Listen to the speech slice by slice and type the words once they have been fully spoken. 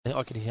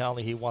I can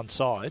only hear one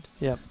side.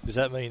 Yeah. Does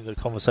that mean the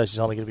conversation is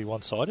only going to be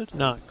one-sided?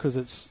 No, because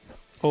it's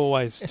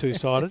always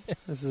two-sided.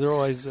 This is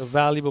always a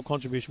valuable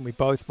contribution we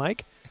both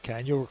make. Okay,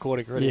 and you're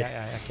recording already.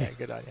 Yeah. Okay,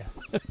 good on you.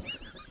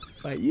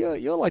 Mate,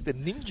 you're like the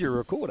ninja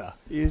recorder.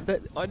 Is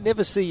that I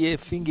never see your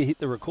finger hit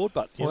the record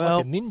button. You're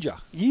like a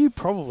ninja. You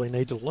probably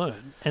need to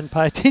learn and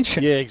pay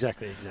attention. Yeah,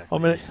 exactly. I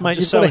mean, mate,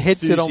 you've got a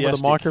headset on with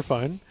a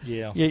microphone.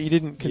 Yeah. Yeah, you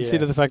didn't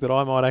consider the fact that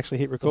I might actually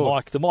hit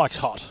record. The mic's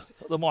hot.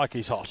 The mic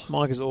is hot.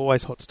 Mic is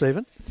always hot,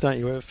 Stephen. Don't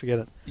you ever forget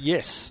it.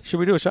 Yes. Should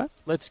we do a show?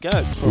 Let's go.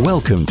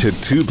 Welcome to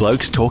Two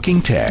Blokes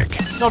Talking Tech.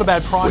 Not a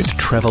bad price. With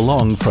Trevor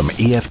Long from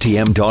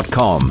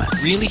EFTM.com.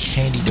 Really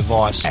handy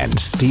device. And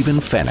Stephen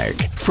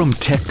Fennick from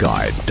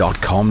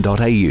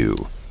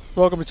TechGuide.com.au.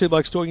 Welcome to Two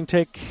Blokes Talking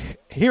Tech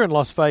here in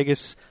Las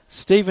Vegas.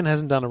 Stephen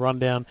hasn't done a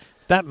rundown.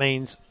 That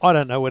means I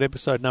don't know what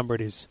episode number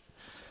it is.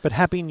 But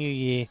Happy New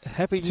Year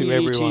Happy to New Year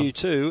everyone. to you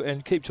too,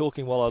 and keep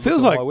talking while I look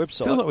feels on like, my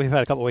website. Feels like we've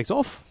had a couple of weeks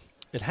off.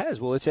 It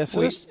has. Well, it's our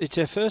first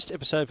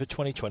episode for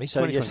 2020. So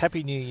 2020. yes,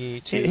 Happy New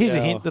Year to Here's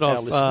our, a hint that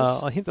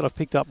I've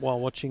picked up while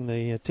watching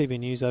the TV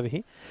news over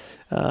here.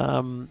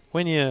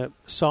 When you're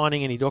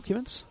signing any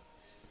documents,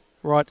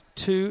 write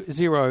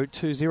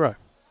 2020.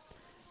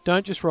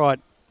 Don't just write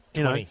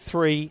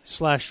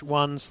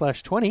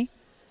 3/1/20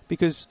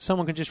 because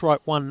someone can just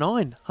write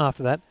 19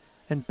 after that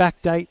and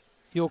backdate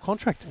your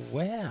contract.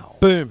 Wow.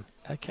 Boom.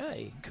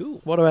 Okay.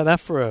 Cool. What about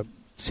that for a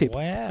tip?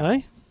 Wow.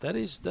 Eh?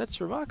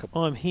 That's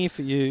remarkable. I'm here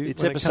for you.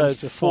 It's when episode it comes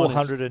to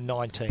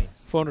 419.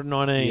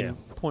 419.1.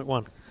 Point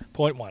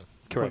one.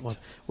 Correct.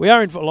 We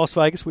are in Las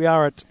Vegas. We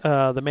are at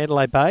the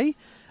Mandalay Bay.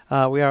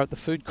 We are at the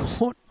food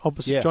court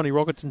opposite Johnny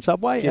Rockets and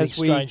Subway. Getting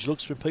strange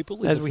looks from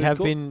people. As we have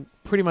been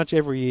pretty much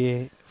every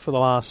year for the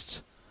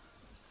last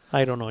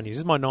 8 or 9 years.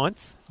 This is my 9th.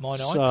 My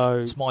 9th? So,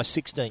 it's my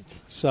 16th.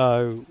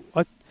 So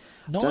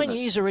 9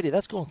 years already.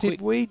 That's gone quick.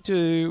 Did we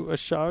do a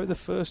show the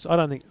first? I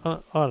don't think. I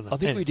don't know. I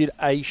think we did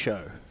a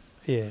show.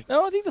 Yeah.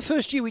 No, I think the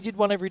first year we did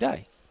one every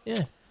day.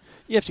 Yeah.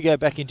 You have to go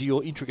back into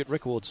your intricate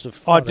records to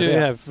find I do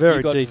have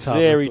very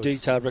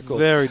detailed records.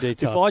 Very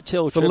detailed. If I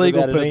tell Trevor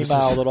about an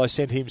email that I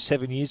sent him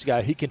 7 years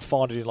ago, he can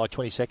find it in like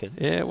 20 seconds.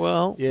 Yeah,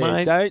 well,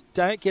 mate,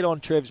 don't get on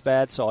Trev's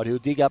bad side. He'll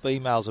dig up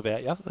emails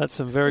about you. That's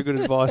some very good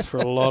advice for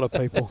a lot of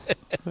people.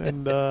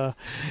 And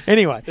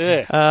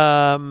anyway,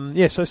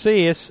 so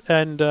CES,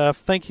 and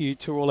thank you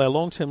to all our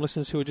long-term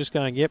listeners who are just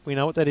going, yep, we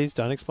know what that is,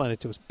 don't explain it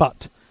to us.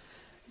 But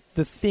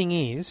the thing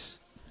is,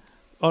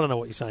 I don't know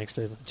what you're saying,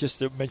 Stephen. Just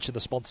to mention the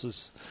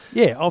sponsors.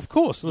 Yeah, of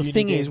course. The Uniden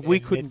thing is,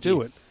 we couldn't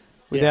do it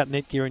without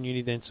Netgear and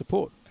Uniden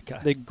support. Okay.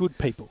 They're good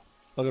people.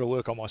 I've got to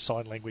work on my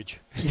sign language.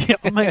 Yeah,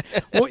 mate,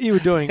 what you were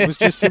doing was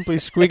just simply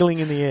squiggling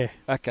in the air.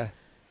 Okay.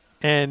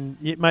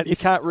 And, mate, you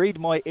can't read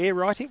my air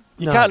writing?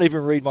 You No. can't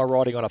even read my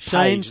writing on a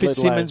Shane page.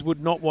 Fitzsimmons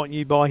would not want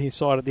you by his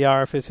side at the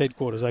RFS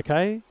headquarters,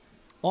 okay?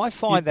 I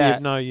find You'd be that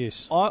of no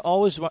use. I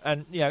was,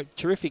 and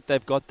terrific.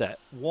 They've got that.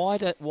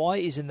 Why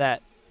isn't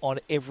that on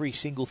every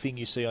single thing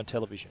you see on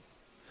television?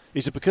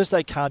 Is it because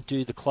they can't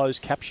do the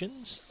closed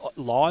captions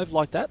live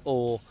like that,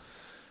 or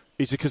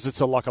is it because it's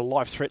like a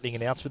life-threatening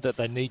announcement that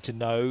they need to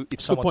know if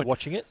someone's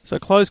watching it? So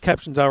closed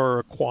captions are a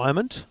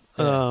requirement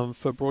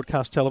for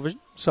broadcast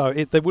television. So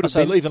they would have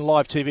been, even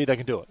live TV they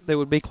can do it. There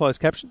would be closed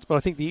captions, but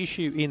I think the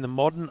issue in the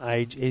modern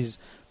age is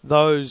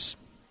those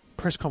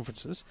press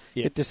conferences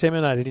get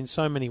disseminated in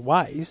so many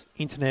ways,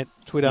 internet,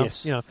 Twitter,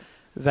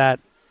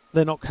 that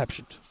they're not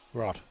captioned.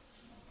 Right.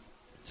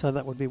 So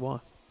that would be why.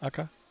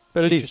 Okay.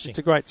 But it is. It's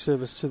a great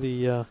service to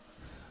the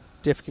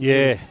deaf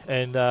community. Yeah,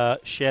 and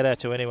shout out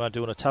to anyone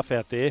doing a tough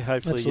out there.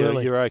 Hopefully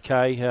you're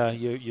okay.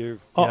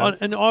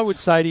 And I would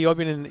say to you, I've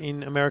been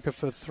in America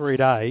for 4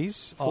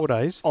 days.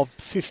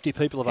 50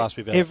 people have asked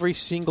me about every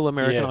single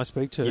American I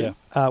speak to.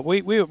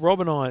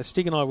 Rob and I,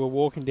 Stig and I were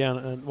walking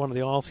down one of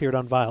the aisles here at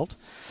Unveiled,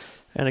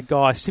 and a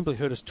guy simply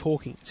heard us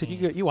talking. He said,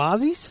 you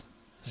Aussies?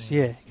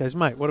 Yeah. He goes,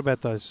 mate, what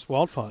about those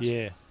wildfires?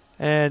 Yeah.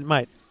 And,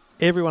 mate,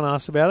 everyone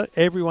asks about it.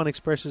 Everyone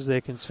expresses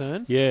their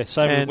concern. Yeah,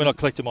 same when I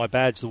collected my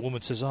badge, the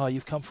woman says,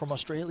 you've come from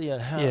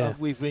Australia.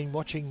 We've been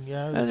watching,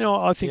 And,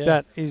 I think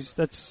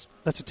that's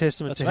a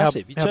testament to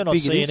massive. how turn on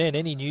big CNN, it is.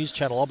 any news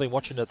channel, I've been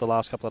watching it the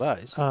last couple of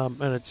days.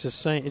 And it's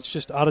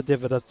just utter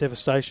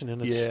devastation,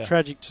 and it's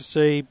tragic to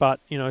see, but,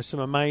 some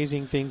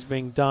amazing things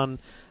being done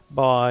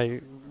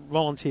by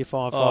volunteer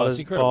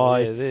firefighters,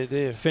 by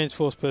Defence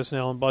Force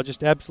personnel, and by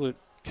just absolute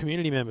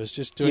community members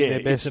just doing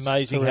their best. It's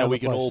amazing how we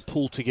can all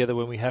pull together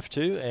when we have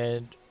to,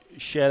 and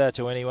shout out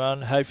to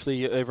anyone.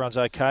 Hopefully everyone's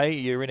okay.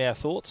 You're in our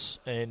thoughts,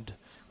 and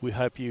we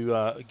hope you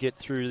get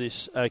through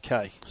this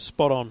okay.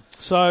 Spot on.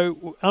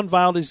 So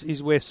Unveiled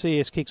is where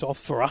CES kicks off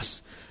for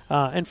us,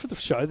 and for the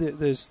show.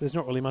 There's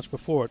not really much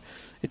before it.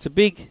 It's a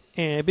big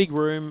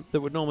room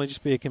that would normally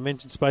just be a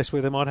convention space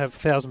where they might have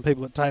 1,000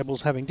 people at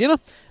tables having dinner,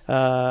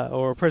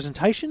 or a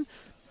presentation,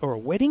 or a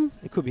wedding.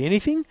 It could be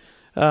anything.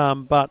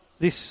 But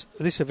this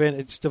event,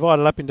 it's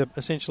divided up into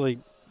essentially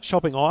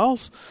shopping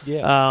aisles.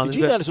 Yeah. Did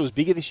you notice it was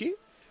bigger this year?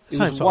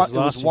 It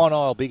was one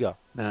aisle bigger.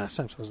 Nah,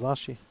 same size as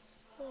last year.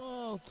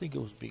 I think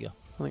it was bigger.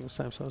 I think it was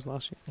the same size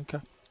last year. Okay.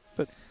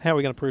 But how are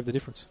we going to prove the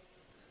difference?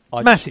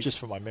 Massive. Just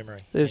from my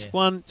memory. There's yeah.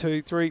 1,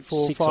 2, 3,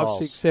 4, 6 5, aisles.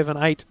 6, 7,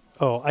 8.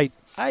 Oh, eight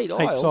 8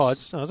 aisles?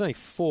 sides. No, there's only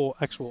 4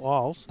 actual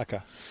aisles. Okay.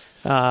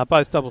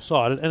 Both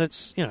double-sided, and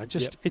it's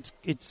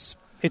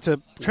it's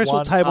a trestle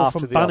One table after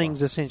from the Bunnings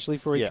other. essentially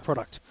for each Yeah.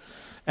 product.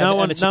 And No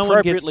one it's gets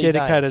appropriately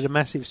dedicated named. a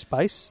massive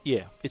space.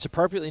 Yeah, it's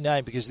appropriately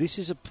named because this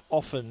is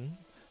often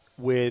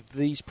where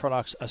these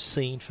products are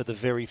seen for the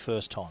very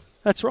first time.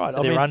 That's right.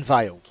 They're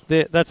unveiled.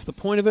 That's the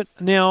point of it.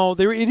 Now,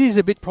 it is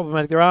a bit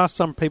problematic. There are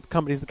some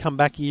companies that come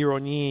back year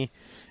on year,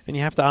 and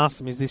you have to ask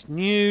them, is this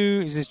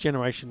new? Is this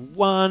Generation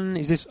 1?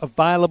 Is this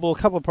available? A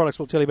couple of products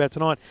we'll tell you about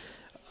tonight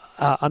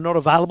are not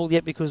available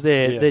yet because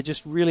they're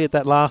just really at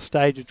that last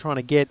stage of trying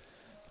to get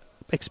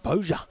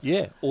exposure.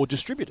 Yeah, or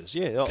distributors,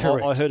 yeah.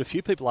 Correct. I heard a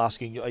few people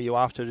asking, are you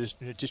after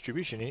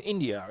distribution in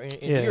India,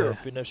 in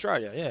Europe, in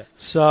Australia? Yeah.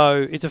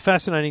 So it's a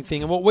fascinating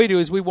thing. And what we do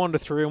is we wander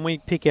through and we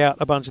pick out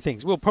a bunch of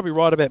things. We'll probably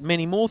write about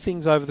many more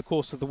things over the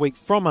course of the week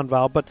from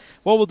Unveil, but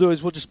what we'll do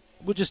is we'll just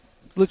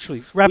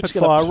literally rapid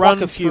fire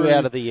run a few through.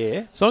 out of the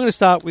air. So I'm going to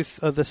start with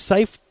the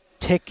Safe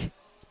Tech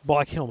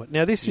bike helmet.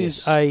 Now, this is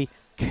Yes. a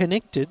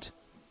connected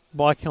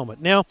bike helmet.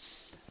 Now,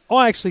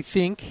 I actually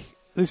think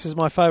this is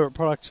my favourite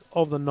product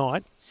of the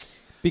night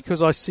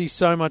because I see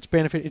so much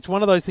benefit. It's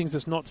one of those things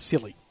that's not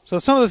silly. So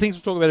some of the things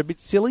we'll talk about are a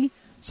bit silly.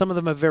 Some of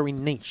them are very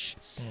niche.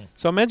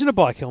 So imagine a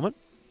bike helmet,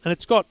 and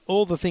it's got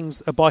all the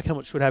things a bike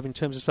helmet should have in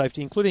terms of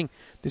safety, including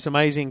this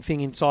amazing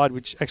thing inside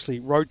which actually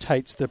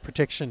rotates the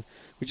protection,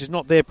 which is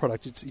not their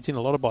product. It's in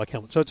a lot of bike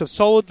helmets. So it's a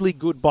solidly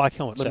good bike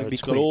helmet. Let So me be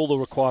it's clear. got all the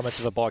requirements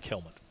of a bike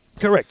helmet.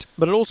 Correct.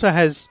 But it also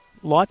has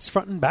lights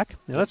front and back.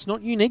 Now, that's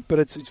not unique, but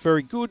it's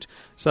very good.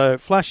 So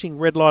flashing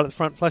red light at the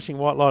front, flashing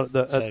white light at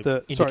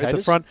the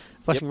indicators? front,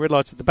 flashing red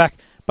lights at the back.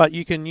 But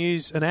you can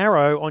use an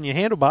arrow on your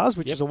handlebars,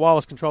 which is a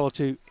wireless controller,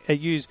 to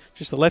use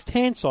just the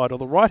left-hand side or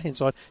the right-hand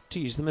side to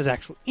use them as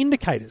actual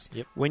indicators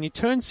when you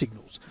turn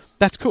signals.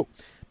 That's cool.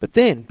 But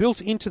then,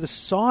 built into the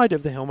side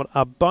of the helmet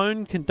are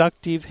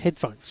bone-conductive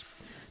headphones.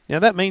 Now,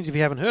 that means, if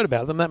you haven't heard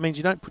about them, that means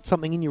you don't put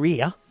something in your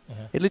ear.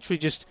 It literally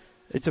just...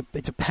 It's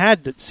a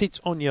pad that sits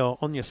on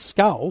your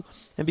skull,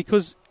 and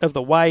because of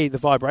the way the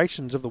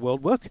vibrations of the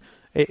world work,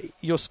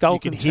 your skull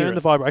can turn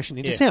the vibration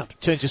into sound.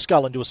 Turns your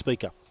skull into a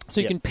speaker.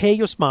 So you can pair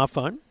your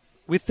smartphone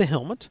with the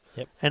helmet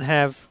and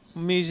have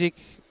music,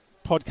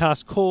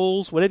 podcast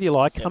calls, whatever you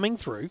like, coming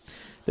through.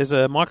 There's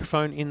a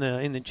microphone in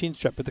the chin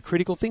strap, but the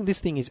critical thing, this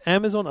thing is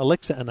Amazon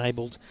Alexa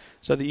enabled,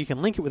 so that you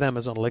can link it with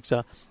Amazon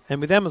Alexa.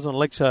 And with Amazon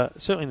Alexa,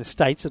 certainly in the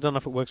States, I don't know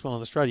if it works well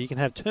in Australia, you can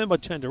have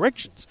turn-by-turn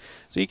directions.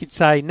 So you could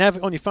say,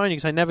 on your phone, you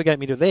can say, navigate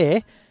me to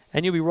there,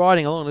 and you'll be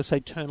riding along and say,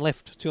 turn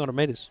left, 200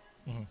 metres.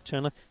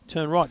 Turn left,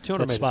 turn right,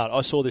 200 metres. That's smart.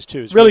 I saw this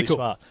too. It's really cool.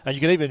 Smart. And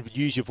you can even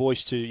use your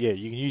voice to,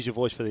 you can use your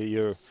voice for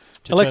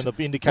to Alexa, turn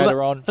the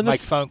indicator on, and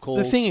make phone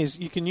calls. The thing is,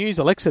 you can use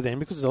Alexa then,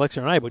 because it's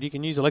Alexa enabled, you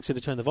can use Alexa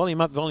to turn the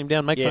volume up, volume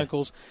down, make phone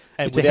calls.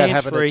 And it's without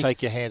having to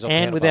take your hands off the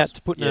and handlebars.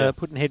 without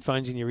putting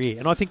headphones in your ear.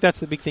 And I think that's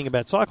the big thing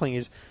about cycling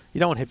is you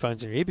don't want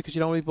headphones in your ear because you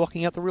don't want to be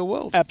blocking out the real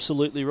world.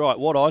 Absolutely right.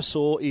 What I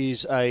saw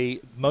is a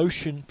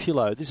motion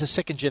pillow. This is a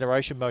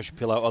second-generation motion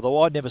pillow,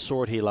 although I never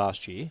saw it here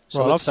last year.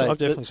 So right, I've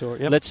definitely saw it,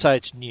 yep. Let's say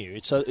it's new.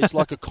 It's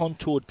like a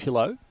contoured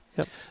pillow.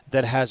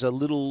 That has a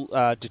little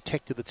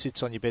detector that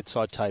sits on your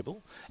bedside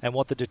table, and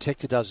what the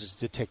detector does is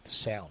detect the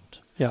sound.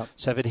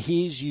 So if it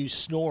hears you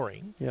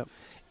snoring,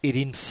 it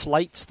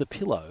inflates the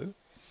pillow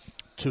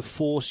to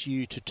force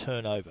you to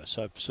turn over.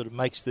 So it sort of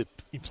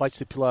inflates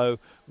the pillow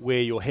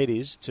where your head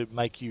is to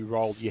make you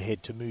roll your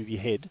head, to move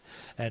your head,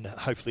 and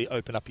hopefully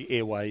open up your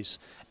airways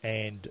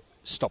and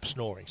stop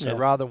snoring. So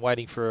rather than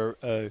waiting for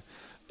a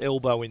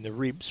elbow in the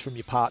ribs from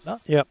your partner,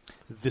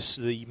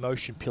 the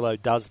motion pillow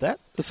does that.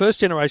 The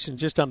first generation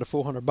is just under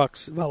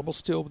 $400 available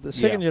still, but the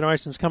second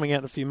generation is coming out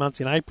in a few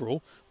months in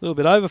April, a little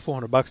bit over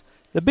 $400.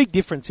 The big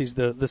difference is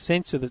the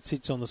sensor that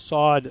sits on the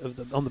side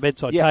of on the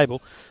bedside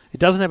table. It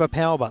doesn't have a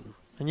power button,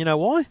 and you know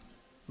why?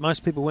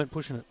 Most people weren't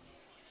pushing it.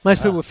 Most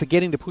people were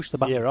forgetting to push the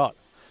button. Yeah, right.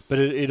 But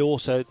it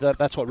also,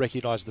 that's what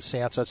recognises the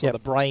sound, so it's not the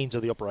brains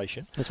of the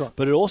operation. That's right.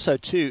 But it also,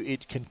 too,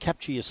 it can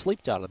capture your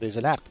sleep data. There's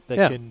an app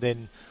that can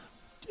then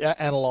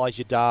analyse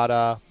your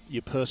data,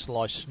 your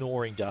personalised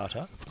snoring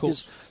data. Of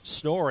course. Because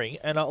snoring,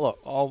 and look,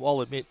 I'll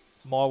admit,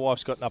 my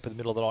wife's gotten up in the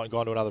middle of the night and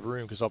gone to another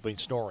room because I've been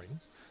snoring,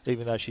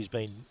 even though she's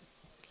been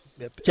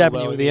jabbing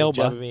you with the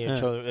elbow.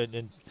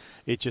 And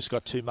it just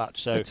got too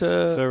much. So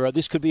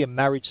this could be a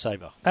marriage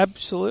saver.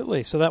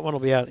 Absolutely. So that one will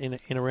be out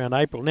in around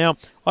April. Now,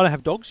 I don't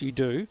have dogs. You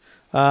do.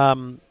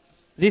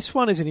 This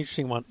one is an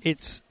interesting one.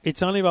 It's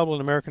only available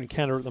in America and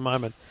Canada at the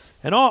moment.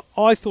 And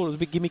I thought it was a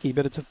bit gimmicky,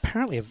 but it's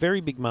apparently a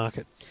very big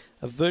market.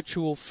 A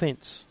virtual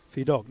fence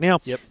for your dog. Now,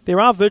 there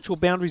are virtual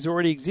boundaries that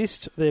already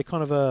exist. They're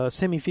kind of a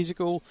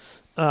semi-physical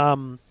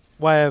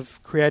way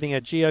of creating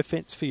a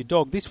geofence for your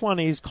dog. This one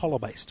is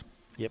collar-based.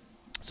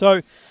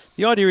 So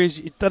the idea is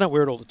they don't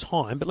wear it all the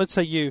time, but let's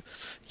say you're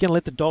going to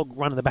let the dog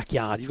run in the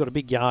backyard. You've got a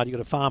big yard, you've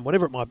got a farm,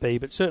 whatever it might be,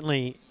 but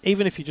certainly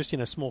even if you're just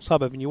in a small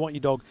suburb and you want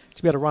your dog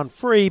to be able to run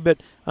free, but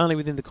only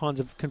within the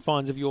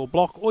confines of your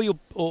block or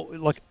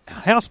like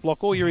house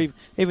block or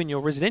even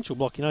your residential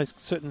block,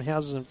 certain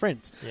houses and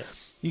friends.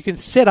 you can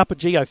set up a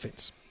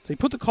geofence. So you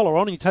put the collar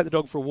on and you take the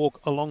dog for a walk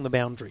along the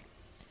boundary.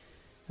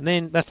 And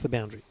then that's the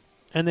boundary.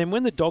 And then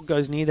when the dog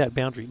goes near the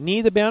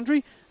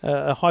boundary,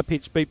 a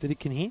high-pitched beep that it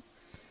can hear,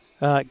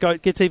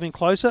 gets even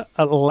closer,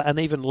 an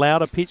even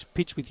louder pitch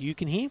which you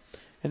can hear.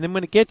 And then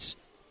when it gets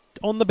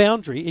on the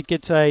boundary, it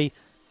gets a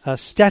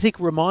static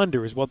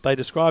reminder is what they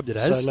described it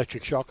as. So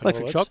electric shock.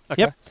 Electric shock,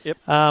 okay. Yep.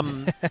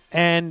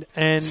 And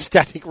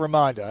static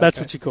reminder. That's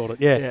okay. what you called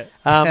it,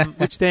 yeah.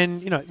 Which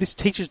then, this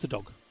teaches the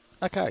dog.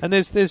 Okay. And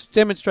there's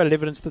demonstrated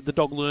evidence that the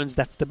dog learns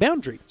that's the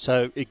boundary.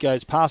 So it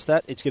goes past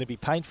that. It's going to be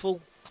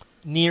painful.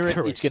 Near it,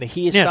 Correct. It's going to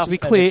hear now, stuff. To be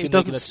clear, it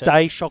doesn't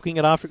stay shocking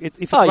it after.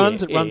 If it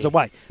runs, it runs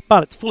away.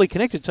 But it's fully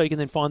connected, so you can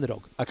then find the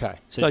dog. Okay.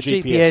 So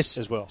GPS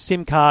as well.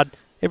 SIM card,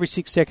 every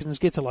 6 seconds,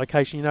 gets a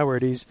location, you know where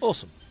it is.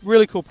 Awesome.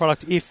 Really cool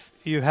product if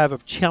you have a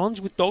challenge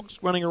with dogs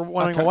running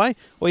away,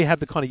 or you have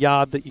the kind of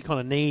yard that you kind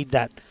of need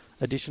that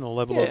additional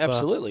level of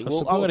absolutely. Of well,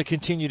 support. I'm going to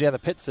continue down the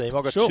pet theme.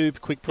 I've got two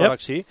quick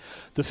products here.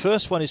 The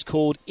first one is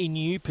called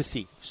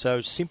Inupathy.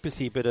 So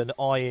sympathy, but an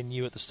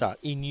INU at the start.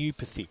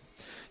 Inupathy.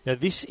 Now,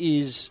 this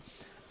is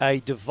a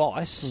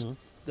device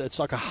that's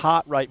like a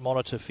heart rate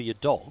monitor for your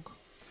dog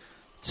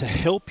to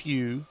help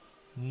you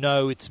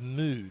know its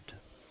mood.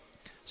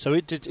 So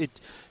it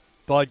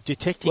by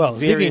detecting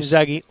various... Ziggy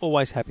and Zaggy,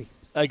 always happy.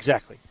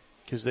 Exactly,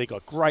 because they've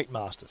got great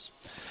masters.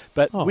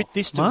 But with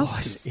this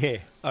device...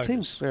 Masters?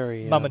 Seems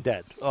very... Mum and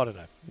dad, I don't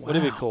know,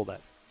 whatever you call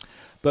that.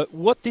 But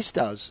what this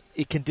does,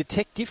 it can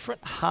detect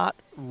different heart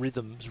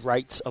rhythms,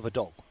 rates of a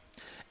dog.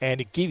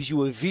 And it gives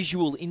you a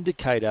visual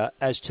indicator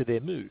as to their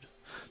mood.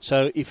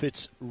 So if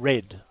it's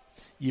red,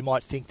 you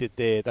might think that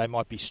they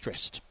might be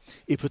stressed.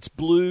 If it's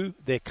blue,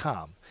 they're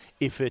calm.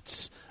 If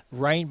it's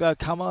rainbow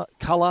colour,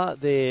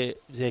 they're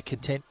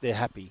content, they're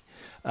happy.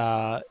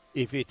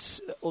 If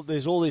it's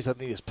there's all these, I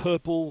think there's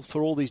purple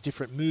for all these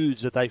different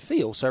moods that they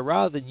feel. So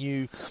rather than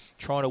you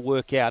trying to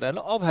work out, and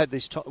I've had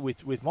this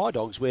with my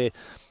dogs where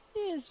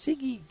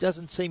Ziggy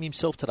doesn't seem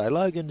himself today.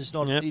 Logan is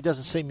not. He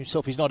doesn't seem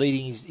himself. He's not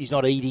eating. He's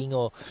not eating.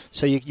 Or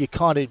so you're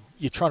trying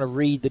to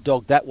read the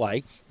dog that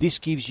way. This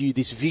gives you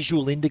this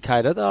visual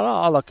indicator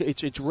that look,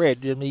 it's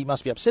red and he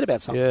must be upset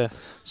about something. Yeah.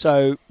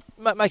 So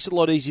it makes it a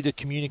lot easier to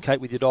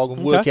communicate with your dog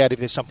and work out if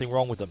there's something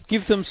wrong with them.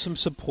 Give them some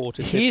support.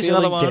 Here's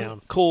another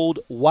one called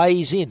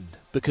Ways In,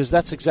 because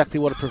that's exactly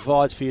what it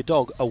provides for your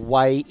dog: a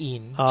way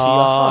in to your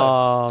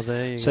home.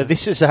 There you so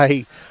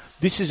go.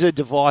 This is a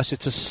device.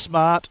 It's a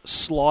smart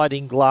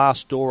sliding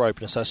glass door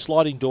opener. So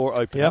sliding door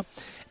opener,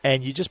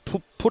 and you just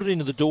put it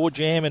into the door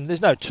jamb, and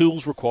there's no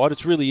tools required.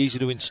 It's really easy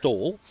to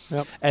install,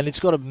 and it's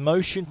got a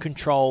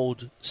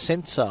motion-controlled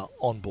sensor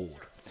on board.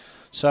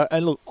 So,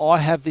 and look, I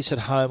have this at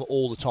home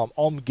all the time.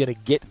 I'm going to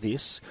get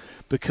this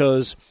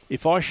because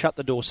if I shut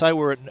the door, say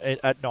we're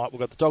at night, we've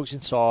got the dogs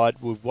inside,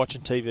 we're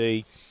watching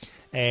TV,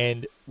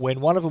 and when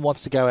one of them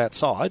wants to go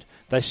outside,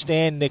 they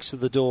stand next to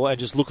the door and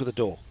just look at the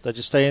door. They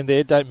just stand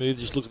there, don't move,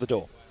 just look at the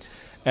door.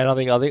 And I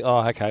think,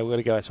 oh, okay, we've got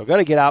to go outside. I've got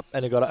to get up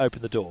and I've got to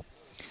open the door.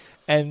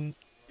 And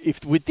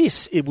if with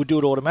this, it would do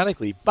it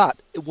automatically. But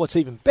what's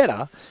even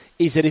better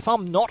is that if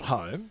I'm not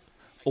home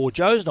or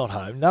Joe's not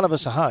home, none of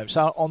us are home.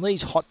 So on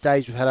these hot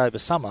days we've had over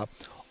summer,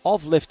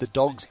 I've left the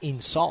dogs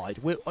inside.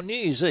 On New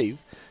Year's Eve,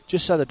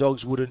 just so the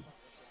dogs wouldn't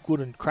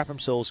crap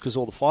themselves because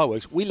all the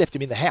fireworks, we left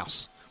them in the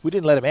house. We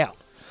didn't let them out.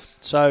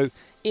 So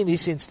in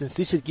this instance,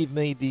 this would give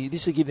them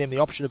the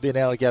option of being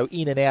able to go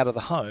in and out of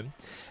the home,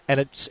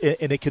 and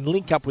it can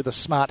link up with a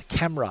smart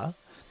camera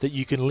that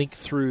you can link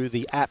through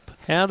the app.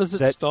 How does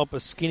it stop a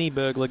skinny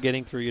burglar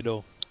getting through your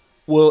door?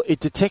 Well,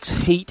 it detects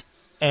heat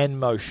and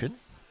motion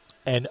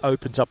and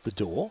opens up the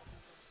door.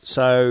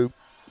 So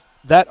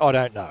that I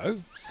don't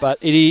know, but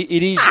it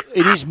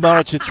is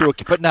monitored through.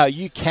 But no,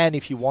 you can,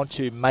 if you want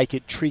to, make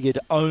it triggered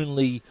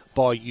only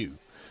by you.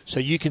 So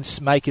you can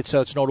make it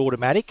so it's not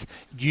automatic.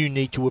 You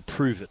need to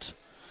approve it.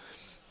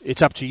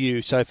 It's up to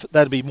you. So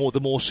that'd be the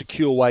more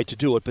secure way to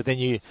do it. But then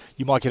you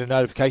might get a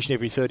notification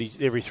every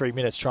 3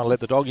 minutes trying to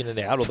let the dog in and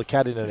out or the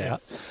cat in and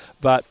out.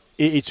 But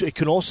it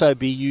can also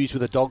be used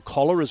with a dog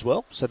collar as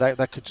well. So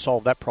that could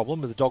solve that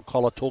problem. The dog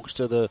collar talks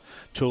to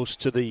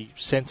the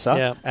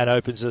sensor and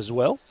opens as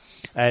well.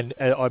 And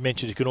I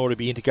mentioned it can already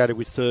be integrated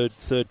with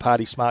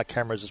third-party smart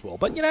cameras as well.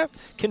 But,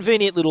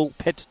 convenient little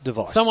pet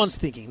device. Someone's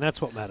thinking. That's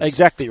what matters.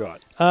 Exactly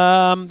right.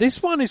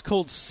 This one is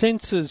called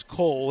Sensors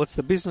Call. That's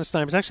the business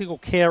name. It's actually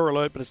called Care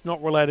Alert, but it's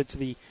not related to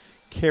the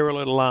Care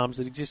Alert alarms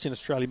that exist in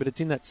Australia, but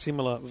it's in that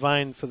similar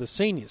vein for the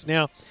seniors.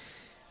 Now,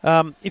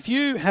 if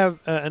you have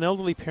an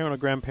elderly parent or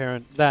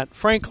grandparent that,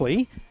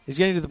 frankly, is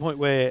getting to the point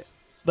where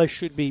they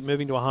should be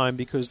moving to a home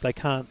because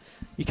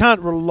you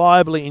can't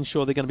reliably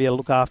ensure they're going to be able to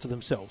look after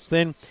themselves,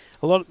 then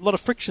a lot of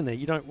friction there.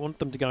 You don't want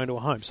them to go into a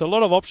home. So a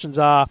lot of options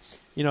are,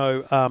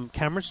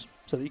 cameras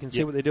so that you can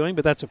see what they're doing,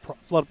 but that's a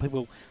lot of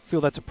people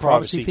feel that's a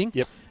privacy thing.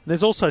 Yep. And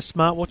there's also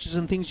smartwatches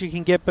and things you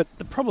can get, but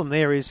the problem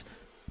there is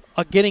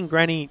getting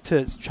Granny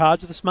to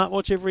charge the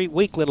smartwatch every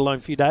week, let alone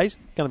a few days,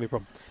 going to be a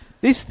problem.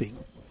 This thing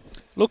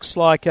looks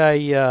like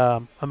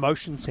a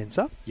motion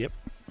sensor. Yep.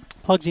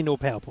 Plugs into a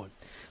power point.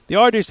 The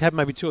idea is to have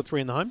maybe 2 or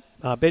 3 in the home,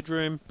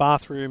 bedroom,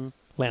 bathroom,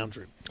 lounge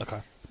room.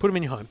 Okay. Put them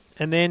in your home.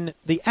 And then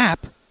the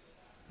app,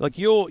 like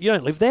you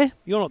don't live there,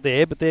 you're not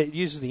there, but it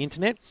uses the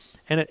internet,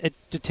 and it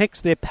detects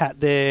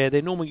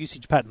their normal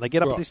usage pattern. They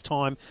get up at this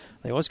time.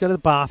 They always go to the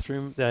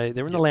bathroom. They're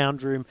in the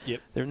lounge room. Yep.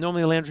 They're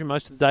normally in the lounge room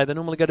most of the day. They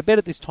normally go to bed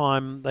at this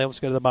time. They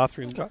also go to the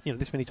bathroom,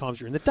 this many times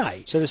during the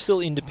day. So they're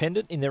still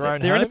independent in their own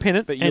They're home,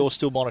 independent, but you're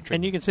still monitoring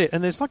and them. you can see it.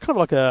 And there's kind of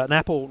like an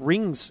Apple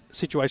Rings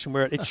situation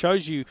where it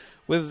shows you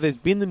whether there's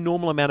been the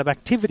normal amount of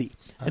activity.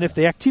 And if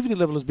the activity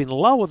level has been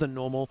lower than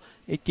normal,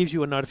 it gives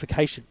you a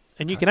notification.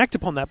 And you can act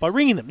upon that by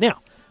ringing them. Now,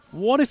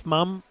 what if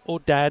mum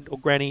or dad or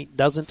granny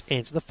doesn't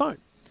answer the phone?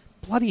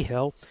 Bloody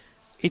hell!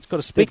 It's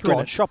got a speaker in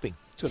it. Shopping.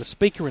 It's got a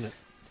speaker in it.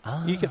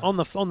 You can on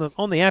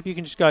the app. You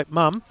can just go,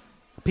 Mum,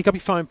 pick up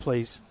your phone,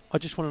 please. I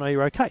just want to know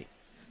you're okay.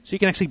 So you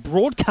can actually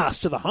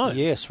broadcast to the home.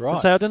 Yes, right.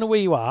 And say, I don't know where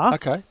you are.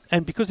 Okay.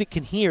 And because it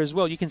can hear as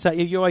well, you can say,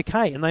 you're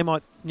okay. And they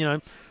might,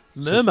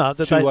 murmur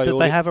that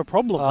they have a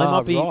problem.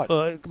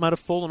 They might have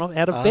fallen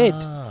out of bed.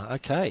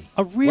 Okay.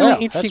 A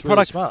really interesting that's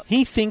product. Really smart.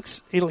 He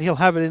thinks he'll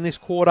have it in this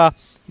quarter.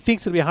 He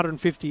thinks it'll be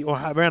 $150 or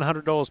around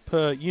 $100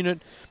 per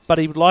unit, but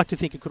he would like to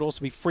think it could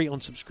also be free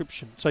on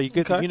subscription. So you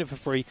get the unit for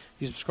free,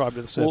 you subscribe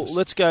to the service. Well,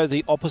 let's go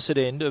the opposite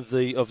end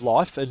of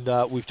life,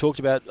 and we've talked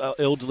about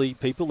elderly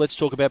people. Let's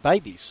talk about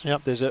babies.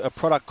 Yep. There's a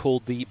product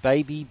called the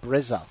Baby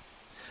Brezza,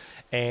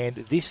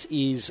 and this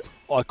is,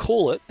 I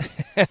call it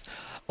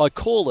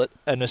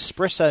an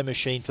espresso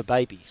machine for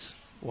babies.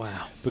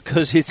 Wow.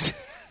 Because it's...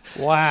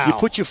 Wow. You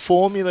put your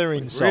formula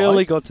inside.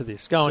 Really got to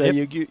this. Go on. So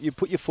you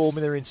put your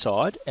formula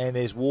inside, and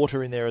there's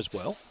water in there as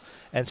well.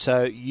 And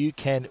so you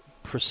can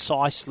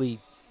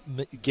precisely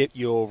get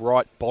your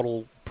right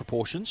bottle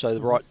proportion, so the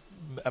right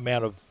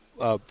amount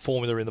of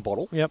formula in the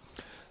bottle. Yep.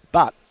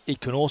 But it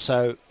can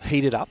also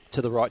heat it up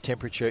to the right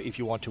temperature if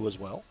you want to as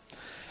well.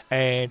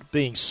 And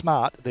being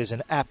smart, there's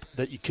an app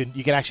that you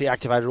can actually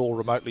activate it all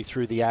remotely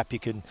through the app. You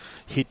can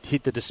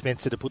hit the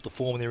dispenser to put the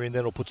formula in,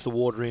 then it puts the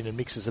water in and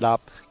mixes it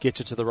up,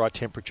 gets it to the right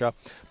temperature.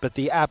 But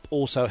the app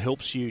also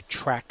helps you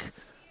track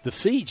the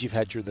feeds you've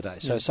had during the day.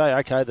 So say,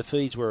 okay, the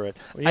feeds were at.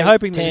 Are you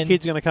hoping that the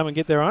kids are going to come and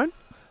get their own?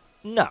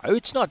 No,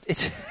 it's not.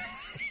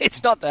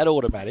 It's not that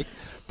automatic.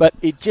 But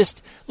it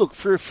just look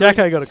for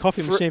Jacko got a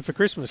coffee machine for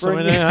Christmas.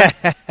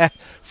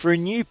 For a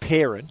new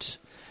parent.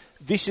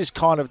 This is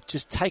kind of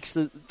just takes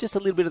just a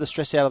little bit of the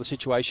stress out of the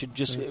situation.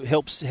 Just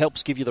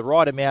helps give you the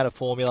right amount of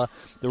formula,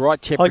 the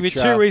right temperature. I'll give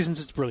you two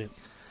reasons it's brilliant.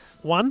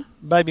 One,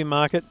 baby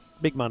market,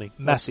 big money,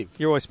 massive.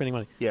 You're always spending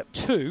money. Yep.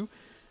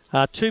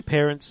 Two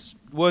parents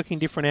working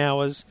different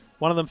hours.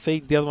 One of them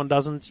feeds, the other one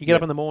doesn't. You get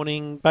up in the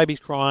morning, baby's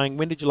crying.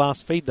 When did you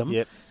last feed them?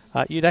 Yep.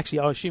 I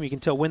assume you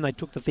can tell when they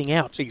took the thing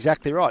out.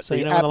 Exactly right. So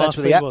that's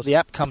where the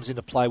app comes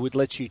into play. Which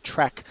lets you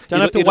track. Don't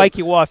have to wake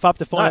your wife up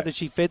to find out that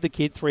she fed the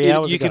kid 3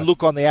 hours ago. You can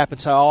look on the app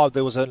and say,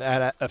 there was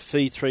a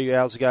feed 3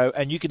 hours ago,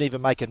 and you can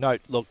even make a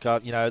note. Look,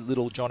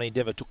 little Johnny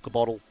never took the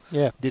bottle.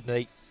 Yeah. Didn't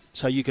eat.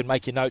 So you can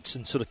make your notes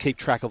and sort of keep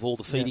track of all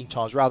the feeding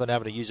times rather than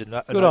having to use a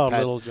notepad. Good old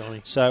little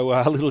Johnny. So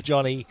little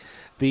Johnny,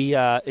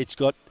 it's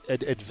got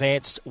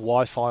advanced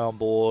Wi-Fi on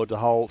board. The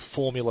whole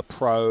Formula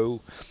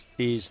Pro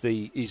is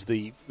the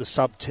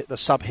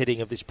subheading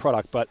of this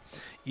product. But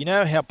you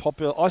know how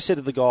popular. I said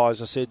to the guys,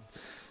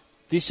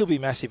 this will be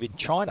massive in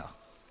China,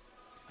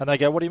 and they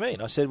go, "What do you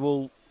mean?" I said,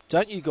 "Well,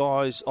 don't you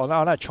guys? I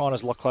know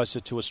China's a lot closer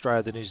to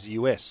Australia than is the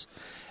US."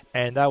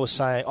 And I was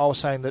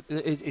saying that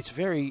it's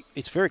very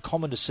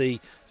common to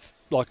see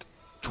like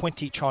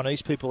 20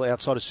 Chinese people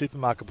outside a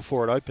supermarket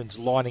before it opens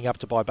lining up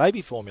to buy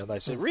baby formula. They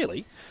said,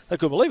 really? They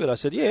couldn't believe it. I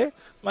said, yeah,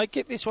 mate,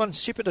 get this one,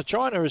 ship it to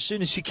China as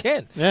soon as you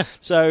can. Yeah.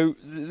 So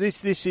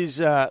this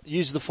is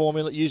use the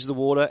formula, use the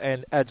water,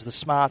 and adds the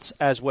smarts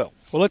as well.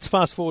 Well, let's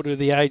fast forward to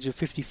the age of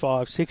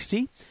 55,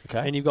 60,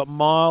 and you've got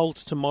mild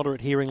to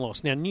moderate hearing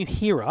loss. Now, New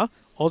Hearer,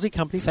 Aussie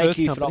company, Thank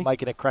you for not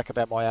making a crack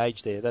about my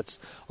age there.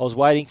 I was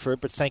waiting for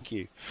it, but thank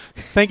you.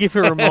 Thank you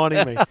for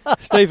reminding me.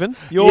 Stephen,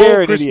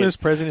 your Christmas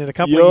present in a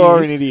couple of years.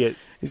 You're an idiot.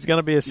 Is going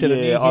to be a set of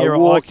New Hearer I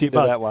walked IQ into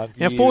buds. that one.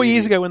 Now, 4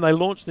 years ago when they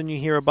launched the New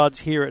Hearer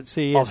buds here at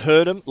CES, I've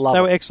heard them, love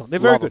them. They were excellent. They're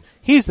very good.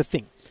 Here's the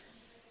thing.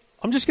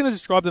 I'm just going to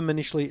describe them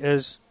initially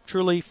as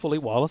truly fully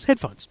wireless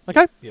headphones.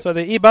 Okay? Yep. So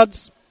they're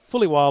earbuds,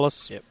 fully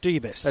wireless. Yep. Do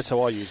your best. That's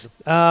how I use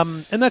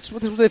them. And that's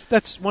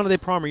one of their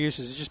primary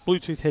uses is just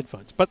Bluetooth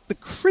headphones. But the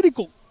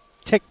critical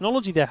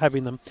technology they have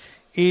in them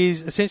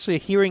is essentially a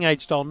hearing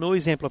aid style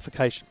noise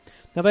amplification.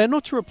 Now, they are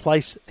not to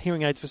replace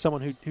hearing aids for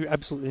someone who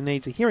absolutely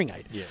needs a hearing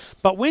aid. Yes.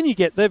 But when you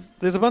get,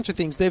 there's a bunch of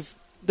things.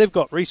 They've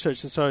got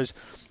research that shows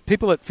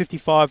people at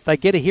 55, they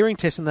get a hearing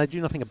test and they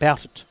do nothing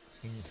about it.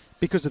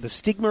 Because of the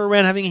stigma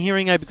around having a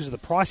hearing aid, because of the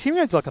price.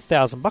 Hearing aids like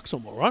 $1,000 or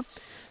more, right?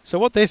 So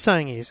what they're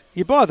saying is,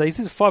 you buy these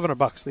are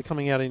 $500. They're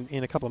coming out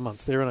in a couple of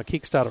months. They're on a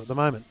Kickstarter at the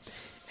moment.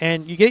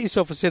 And you get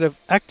yourself a set of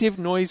active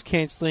noise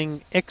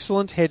cancelling,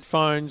 excellent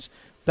headphones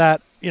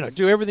that,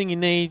 do everything you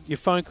need, your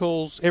phone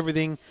calls,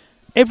 everything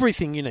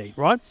you need,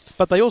 right?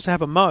 But they also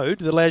have a mode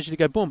that allows you to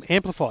go, boom,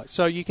 amplify.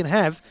 So you can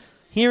have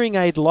hearing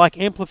aid-like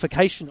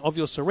amplification of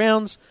your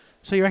surrounds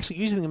So you're actually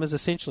using them as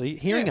essentially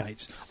hearing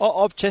aids.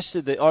 I've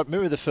tested I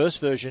remember the first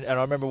version, and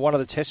I remember one of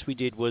the tests we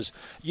did was,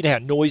 you know how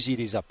noisy it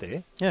is up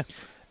there? Yeah.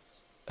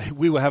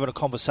 We were having a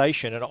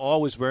conversation, and I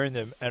was wearing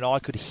them, and I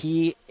could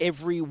hear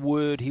every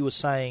word he was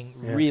saying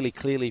really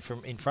clearly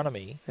from in front of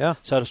me. Yeah.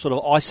 So it sort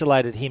of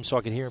isolated him so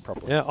I could hear him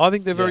properly. Yeah, I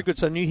think they're very good.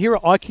 So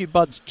Nuheara IQ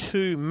Buds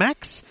 2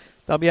 Max,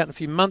 they'll be out in a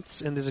few months,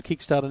 and there's a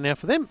Kickstarter now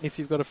for them if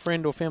you've got a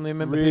friend or family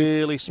member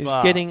really who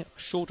smart. is getting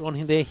short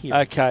on their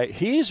hearing. Okay,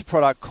 here's a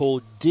product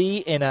called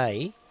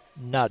DNA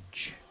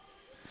Nudge.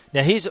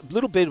 Now, here's a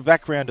little bit of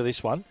background to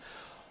this one.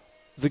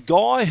 The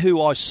guy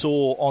who I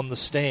saw on the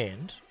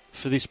stand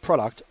for this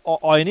product,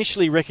 I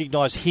initially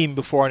recognised him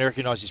before I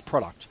recognised his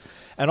product.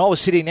 And I was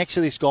sitting next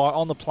to this guy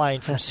on the plane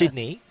from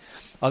Sydney.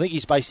 I think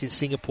he's based in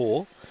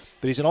Singapore,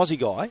 but he's an Aussie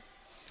guy.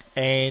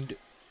 And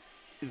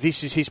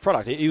this is his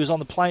product. He was on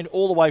the plane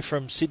all the way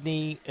from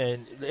Sydney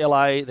and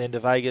LA, then to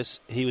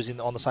Vegas. He was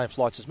on the same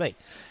flights as me.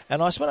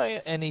 And I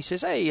went, and he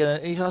says,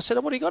 hey, I said,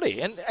 what do you got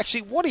here? And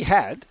actually what he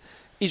had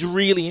is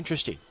really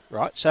interesting,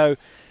 right? So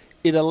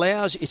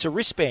it's a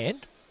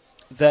wristband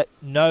that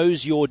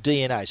knows your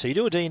DNA. So you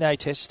do a DNA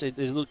test, there's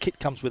a little kit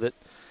comes with it.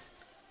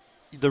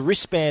 The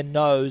wristband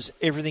knows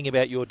everything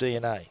about your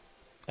DNA,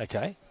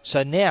 okay?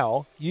 So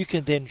now you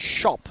can then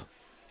shop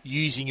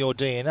using your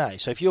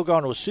DNA. So if you're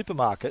going to a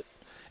supermarket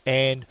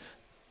and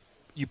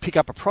you pick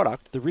up a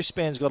product, the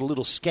wristband's got a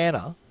little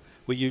scanner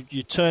where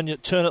you turn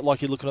it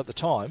like you're looking at the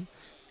time.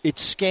 It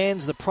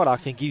scans the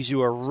product and gives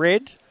you a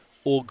red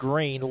or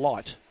green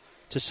light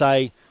to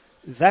say,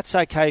 that's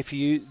okay for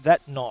you,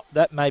 that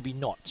maybe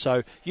not.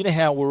 So you know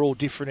how we're all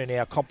different in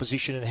our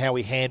composition and how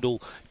we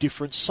handle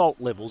different salt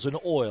levels and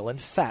oil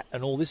and fat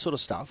and all this sort of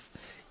stuff.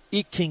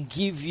 It can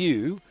give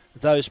you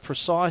those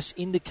precise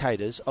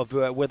indicators of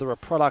whether a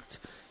product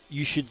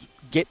you should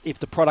get, if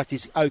the product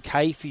is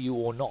okay for you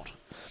or not.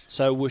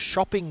 So we're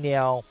shopping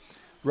now,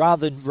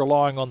 rather than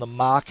relying on the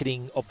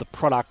marketing of the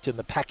product and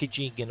the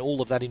packaging and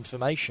all of that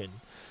information,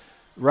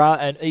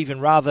 and even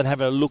rather than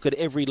having a look at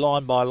every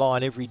line by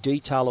line, every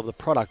detail of the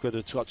product, whether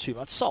it's got too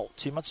much salt,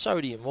 too much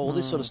sodium, all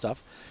this sort of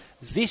stuff,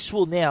 this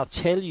will now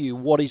tell you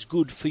what is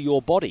good for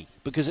your body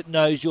because it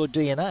knows your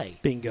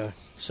DNA. Bingo.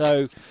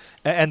 So,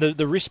 and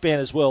the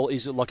wristband as well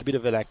is like a bit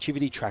of an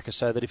activity tracker,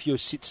 so that if you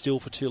sit still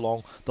for too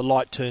long, the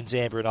light turns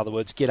amber. In other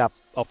words, get up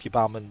off your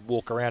bum and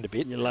walk around a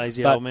bit. You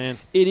lazy old man.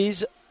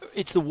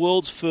 It's the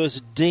world's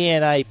first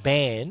DNA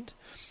band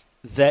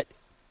that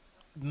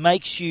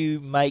helps you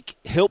make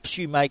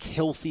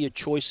healthier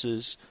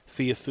choices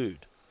for your food.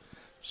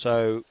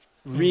 So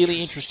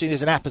really interesting.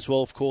 There's an app as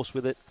well, of course,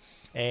 with it,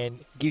 and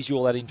gives you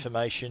all that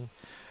information.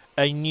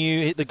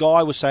 The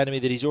guy was saying to me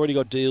that he's already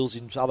got deals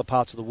in other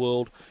parts of the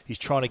world. He's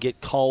trying to get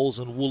Coles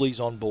and Woolies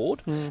on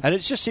board, and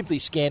it's just simply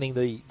scanning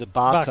the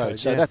barcode.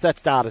 So that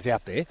data's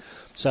out there.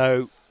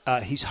 So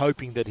he's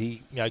hoping that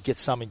he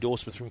gets some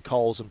endorsement from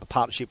Coles and a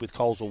partnership with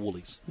Coles or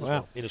Woolies as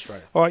well in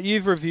Australia. All right,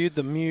 you've reviewed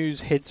the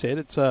Muse headset.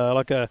 It's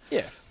like a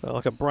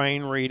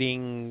brain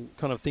reading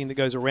kind of thing that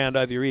goes around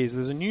over your ears.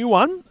 There's a new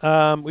one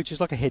which is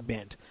like a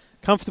headband.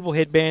 Comfortable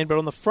headband, but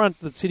on the front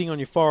that's sitting on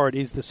your forehead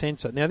is the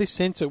sensor. Now, this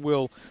sensor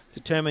will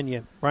determine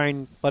your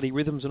brain bloody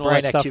rhythms and all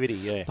that stuff. Brain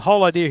activity, yeah. The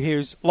whole idea here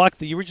is, like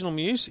the original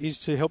Muse, is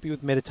to help you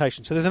with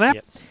meditation. So there's an app.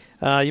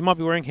 Yep. You might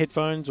be wearing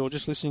headphones or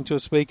just listening to a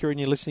speaker and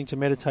you're listening to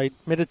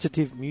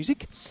meditative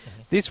music.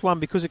 Mm-hmm. This one,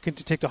 because it can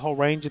detect a whole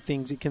range of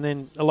things, it can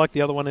then, like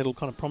the other one, it'll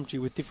kind of prompt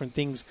you with different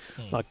things,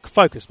 like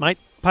focus, mate,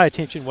 pay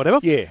attention, whatever.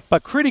 Yeah.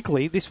 But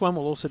critically, this one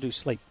will also do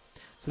sleep.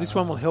 So this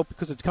one will help,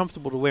 because it's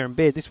comfortable to wear in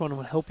bed, this one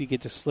will help you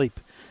get to sleep.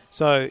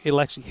 So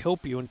it'll actually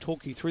help you and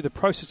talk you through the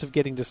process of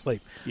getting to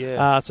sleep.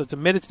 Yeah. So it's a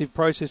meditative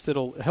process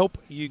that'll help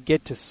you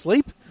get to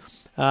sleep.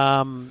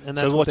 And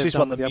that's so what's this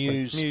one, the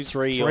Muse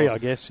 3? I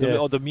guess, yeah.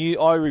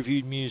 I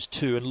reviewed Muse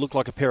 2 and it looked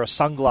like a pair of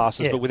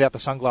sunglasses, but without the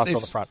sunglasses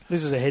on the front.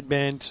 This is a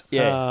headband.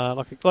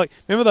 Yeah. Like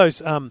remember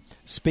those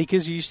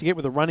speakers you used to get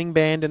with a running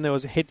band and there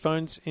was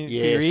headphones for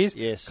your ears?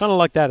 Yes. Kind of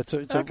like that. It's a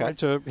headband.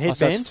 So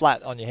it's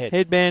flat on your head.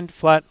 Headband,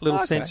 flat,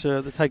 little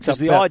sensor that takes up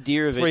the about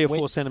idea of 3 or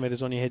 4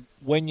 centimetres on your head.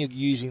 When you're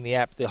using the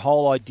app, the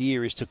whole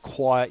idea is to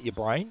quiet your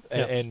brain.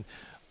 And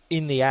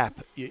in the app,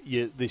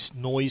 this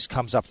noise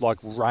comes up like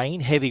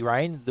rain, heavy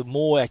rain. The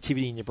more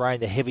activity in your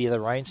brain, the heavier the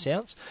rain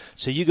sounds.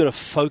 So you've got to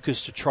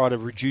focus to try to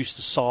reduce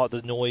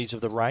the noise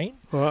of the rain.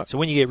 Right. So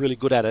when you get really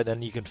good at it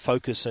and you can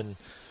focus and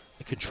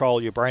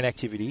control your brain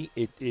activity,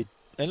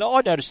 and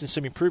I noticed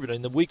some improvement.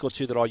 In the week or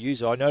two that I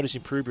use it, I noticed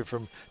improvement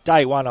from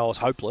day 1, I was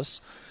hopeless.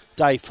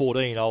 Day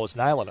 14, I was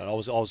nailing it. I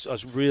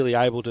was really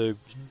able to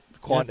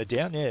quieten it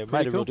down. Yeah, it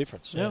made a real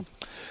difference. Yeah.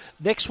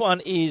 Next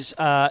one is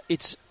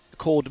it's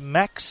called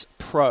Max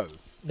Pro.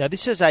 Now,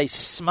 this is a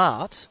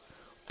smart,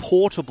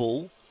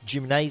 portable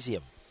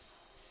gymnasium.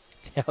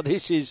 Now,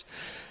 this is...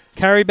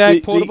 Carry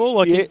bag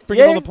portable? You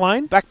bring it on the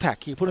plane?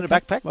 Backpack. You put it in a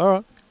backpack. All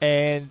right.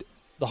 And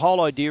the whole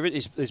idea of it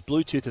is there's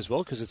Bluetooth as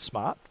well because it's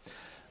smart.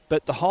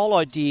 But the whole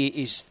idea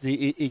is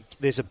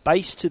there's a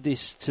base to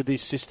this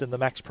system, the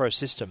Max Pro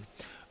system,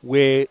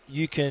 where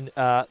you can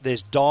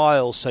there's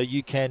dials, so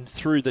you can,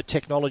 through the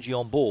technology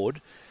on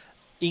board,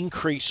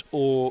 increase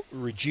or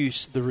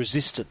reduce the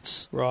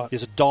resistance. Right.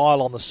 There's a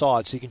dial on the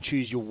side, so you can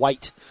choose your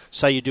weight.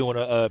 Say you're doing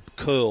a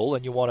curl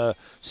and you want a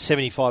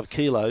 75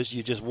 kilos,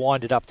 you just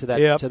wind it up to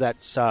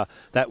that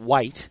that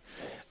weight,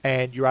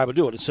 and you're able to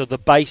do it. So the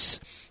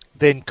base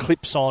then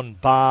clips on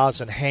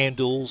bars and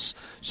handles.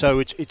 So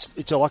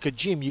it's like a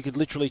gym you could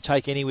literally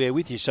take anywhere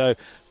with you. So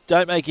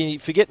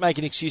forget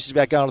making excuses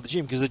about going to the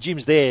gym, because the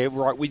gym's there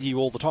right with you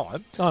all the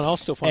time. Oh, no, I'll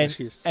still find an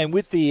excuse. And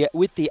with the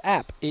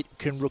app, it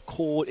can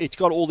record. It's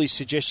got all these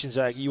suggestions.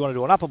 You want to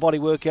do an upper body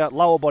workout,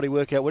 lower body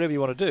workout, whatever you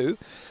want to do.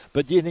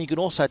 But then you can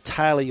also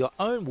tailor your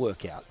own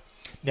workout.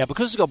 Now,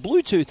 because it's got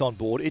Bluetooth on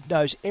board, it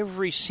knows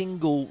every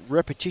single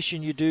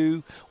repetition you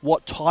do,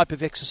 what type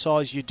of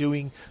exercise you're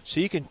doing, so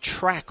you can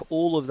track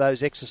all of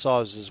those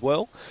exercises as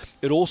well.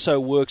 It also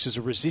works as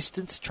a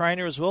resistance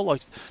trainer as well.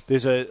 Like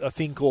there's a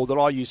thing called, that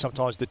I use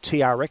sometimes, the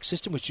TRX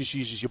system, which just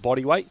uses your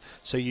body weight.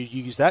 So you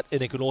use that,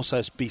 and it can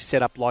also be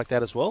set up like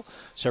that as well.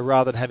 So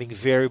rather than having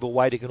variable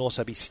weight, it can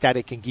also be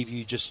static and give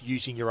you just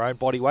using your own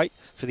body weight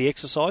for the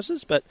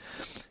exercises. But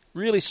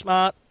really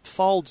smart,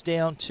 folds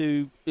down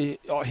to,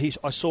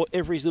 I saw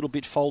every little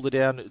bit folded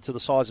down to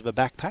the size of a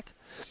backpack.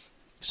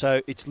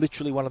 So it's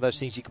literally one of those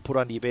things you can put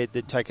under your bed,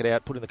 then take it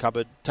out, put it in the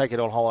cupboard, take it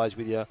on holidays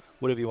with you,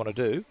 whatever you want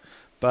to do.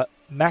 But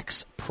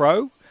Max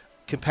Pro,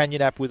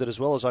 companion app with it as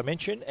well, as I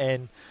mentioned,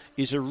 and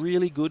is a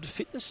really good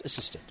fitness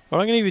assistant.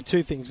 Well, I'm going to give you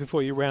two things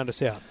before you round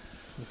us out.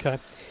 Okay.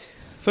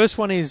 First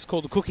one is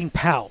called the Cooking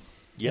Pal.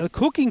 Yep. Now, the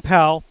Cooking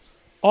Pal,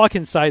 I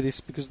can say this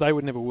because they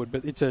would never would,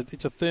 but it's a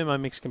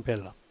Thermomix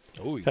competitor.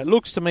 Ooh. It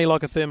looks to me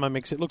like a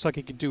Thermomix. It looks like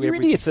it could do You're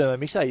everything. into your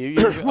Thermomix, are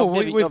you? Well,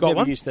 we've got never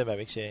one. used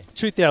Thermomix, yeah.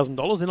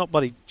 $2,000. They're not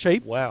bloody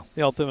cheap. Wow.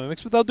 The old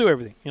Thermomix, but they'll do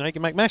everything. You know, you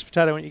can make mashed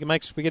potato, you can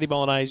make spaghetti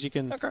bolognese, you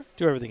can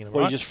do everything in it. Or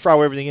right? you just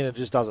throw everything in and it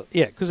just does it.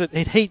 Yeah, because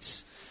it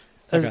heats.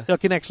 It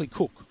can actually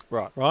cook.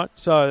 Right.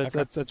 So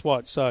that's why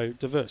it's so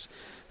diverse.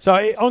 So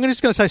I'm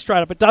just going to say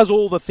straight up, it does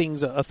all the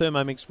things a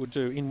Thermomix would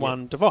do in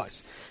one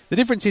device. The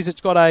difference is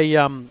it's got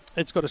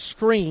a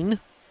screen,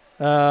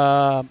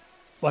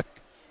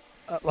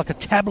 like a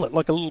tablet,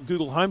 like a little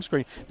Google Home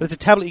screen, but it's a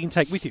tablet you can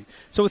take with you.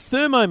 So a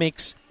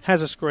Thermomix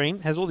has a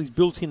screen, has all these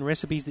built-in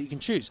recipes that you can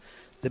choose.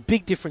 The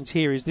big difference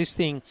here is this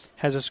thing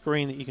has a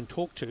screen that you can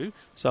talk to.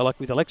 So like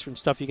with Alexa and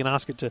stuff, you can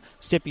ask it to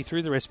step you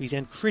through the recipes.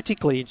 And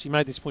critically, and she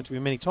made this point to me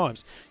many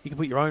times, you can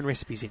put your own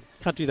recipes in.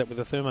 Can't do that with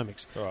a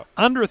Thermomix. Right.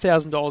 Under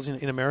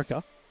 $1,000 in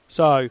America,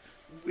 so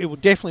it will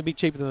definitely be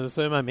cheaper than the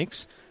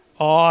Thermomix.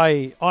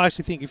 I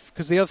actually think,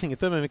 because the other thing, a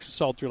Thermomix is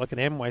sold through like an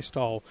Amway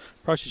style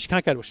process. You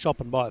can't go to a shop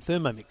and buy a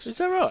Thermomix. Is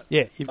that right?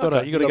 Yeah, you've got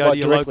to go to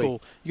your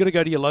local. You got to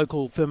go to your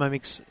local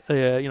Thermomix,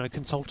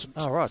 consultant.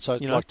 Oh, right. So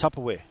it's like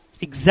Tupperware.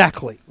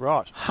 Exactly.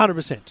 Right.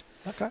 100%.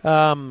 Okay.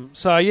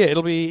 So yeah,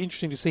 it'll be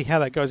interesting to see how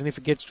that goes and if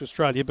it gets to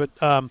Australia. But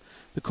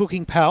the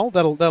Cooking Pal,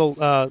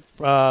 that'll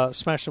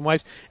smash some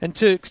waves. And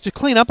to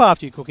clean up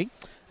after your cooking,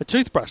 a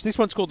toothbrush. This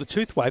one's called the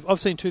Toothwave. I've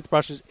seen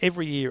toothbrushes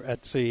every year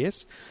at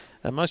CES.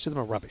 Most of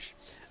them are rubbish.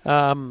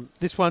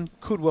 This one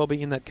could well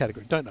be in that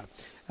category. Don't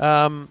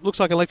know. Looks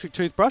like an electric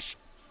toothbrush.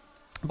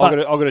 I've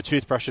got a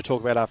toothbrush to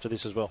talk about after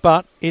this as well.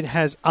 But it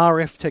has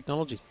RF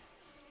technology.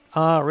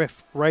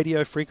 RF,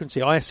 radio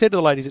frequency. I said to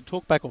the ladies at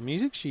Talkback on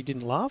Music, she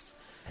didn't laugh.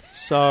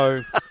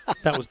 So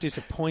that was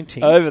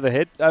disappointing. Over the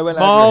head.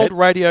 Mild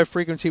radio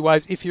frequency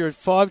waves. If you're a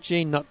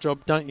 5G nut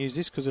job, don't use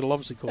this because it'll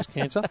obviously cause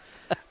cancer.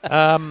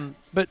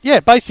 But yeah,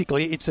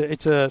 basically it's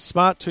a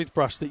smart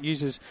toothbrush that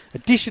uses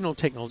additional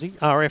technology,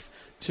 RF,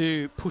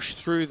 to push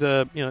through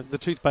the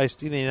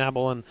toothpaste in the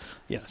enamel, and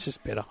it's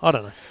just better. I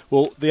don't know.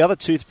 Well, the other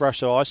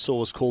toothbrush that I saw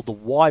was called the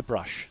Y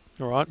brush.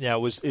 All right.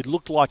 Now it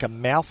looked like a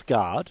mouth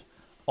guard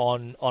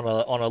on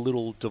a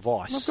little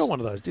device. I've got one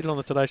of those. Did it on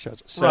the Today Show.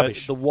 It's so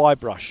rubbish. The Y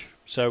brush.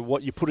 So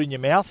what you put in your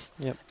mouth,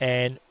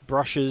 and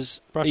brushes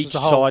each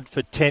side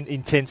for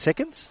 10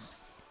 seconds,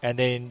 and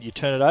then you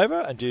turn it over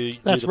and do.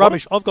 That's the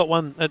rubbish. bottom. I've got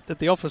one at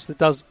the office that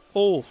does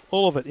all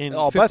of it in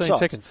 15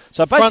 seconds.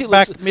 So basically,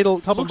 front, back, middle,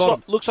 top, and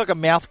bottom. Looks like a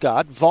mouth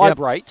guard.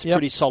 Vibrates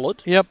pretty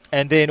solid. Yep.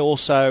 And then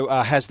also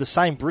has the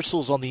same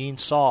bristles on the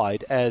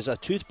inside as a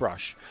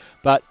toothbrush,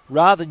 but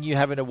rather than you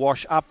having to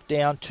wash up,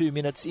 down, 2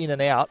 minutes in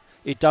and out.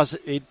 It does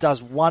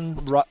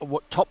one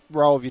top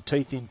row of your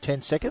teeth in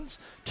 10 seconds.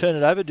 Turn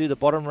it over, do the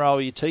bottom row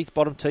of your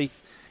bottom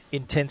teeth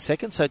in 10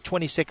 seconds. So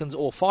 20 seconds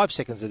or 5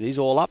 seconds it is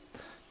all up.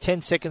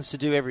 10 seconds to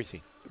do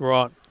everything.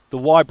 Right. The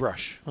Y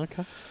brush.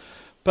 Okay.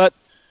 But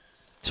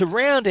to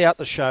round out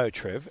the show,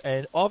 Trev,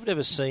 and I've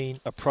never seen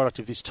a product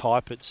of this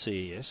type at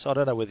CES. I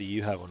don't know whether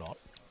you have or not.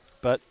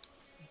 But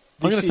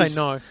I'm going to say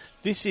no.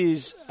 This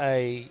is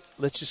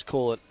let's just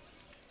call it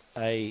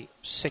a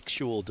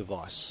sexual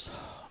device.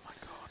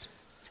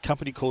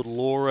 Company called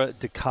Laura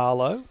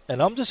DiCarlo,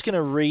 and I'm just going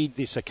to read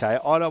this. Okay,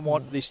 I don't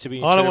want this to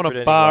be. I don't want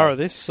a bar of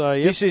this. So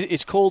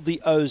it's called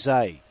the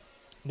Oze.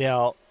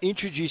 Now,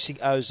 introducing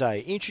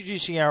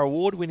Oze, our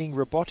award-winning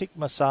robotic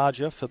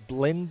massager for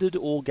blended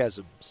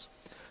orgasms,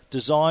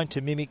 designed to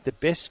mimic the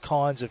best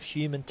kinds of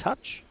human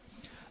touch.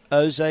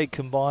 Oze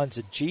combines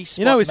a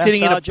G-spot massager. We're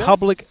sitting in a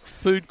public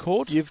food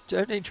court.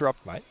 Don't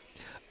interrupt, mate.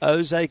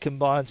 Ose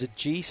combines a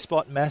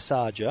G-spot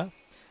massager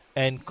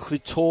and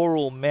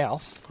clitoral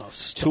mouth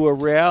to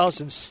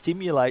arouse and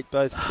stimulate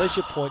both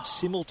pleasure points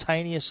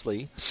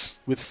simultaneously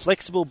with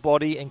flexible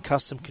body and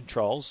custom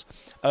controls.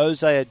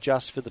 Ose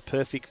adjusts for the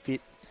perfect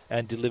fit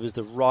and delivers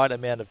the right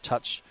amount of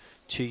touch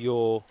to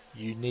your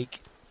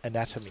unique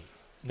anatomy.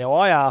 Now,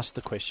 I asked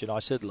the question, I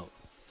said, look,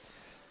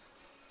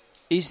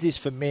 is this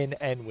for men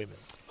and women?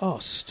 Oh,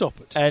 stop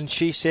it. And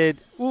she said,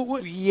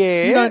 well,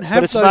 yeah, you don't have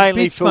but it's those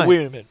mainly bits, for mate.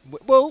 women.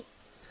 Well,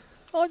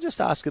 I'm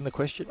just asking the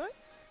question, mate.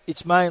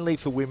 It's mainly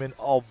for women,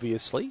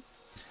 obviously.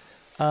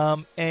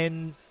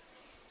 And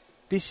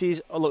this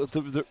is, look,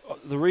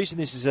 the reason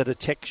this is at a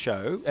tech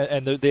show,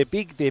 and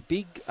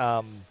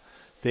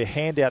their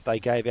handout they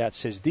gave out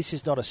says this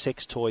is not a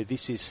sex toy,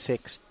 this is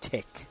sex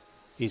tech,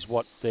 is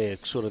what their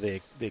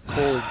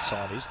calling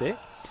sign is there.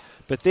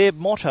 But their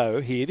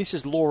motto here, this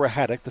is Laura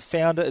Haddock, the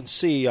founder and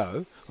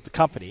CEO of the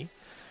company.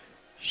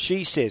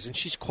 She says, and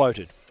she's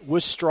quoted, "We're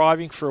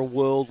striving for a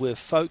world where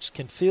folks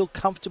can feel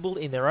comfortable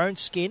in their own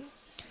skin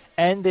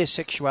and their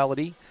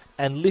sexuality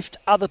and lift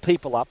other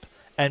people up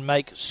and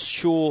make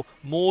sure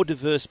more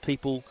diverse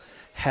people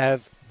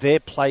have their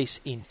place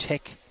in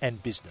tech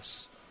and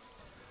business."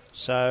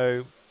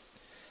 So,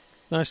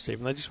 No,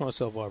 Stephen, they just want to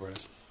sell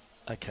vibrators.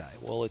 okay,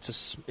 well,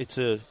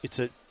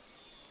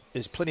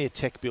 there's plenty of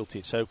tech built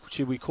in. So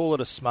should we call it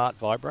a smart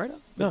vibrator?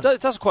 No.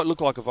 It doesn't quite look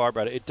like a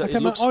vibrator. It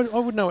looks, I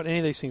wouldn't know what any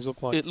of these things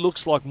look like. it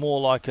looks like more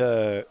like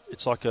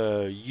it's like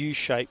a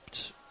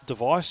U-shaped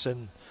device,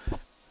 and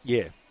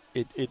yeah,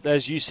 it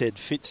as you said,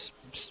 fits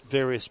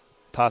various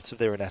parts of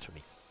their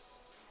anatomy.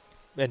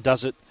 And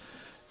does it?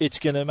 It's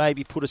going to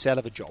maybe put us out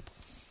of a job.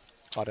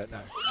 I don't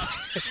know.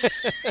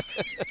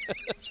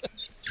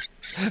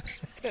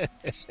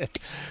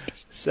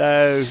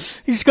 So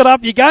You just got to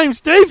up your game,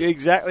 Steve.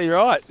 exactly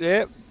right.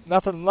 Yeah,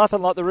 nothing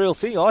like the real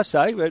thing, I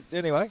say. But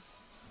anyway,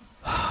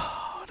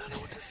 I don't know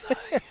what to say.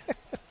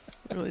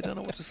 I really don't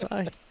know what to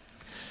say.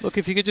 Look,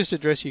 if you could just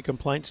address your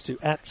complaints to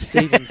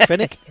 @Stephen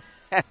Fennick.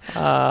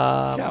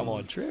 come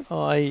on, Trev.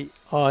 I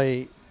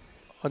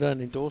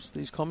don't endorse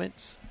these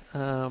comments.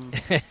 I'm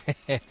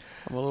a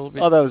little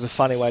bit Oh, that was a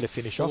funny way to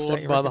finish off. floored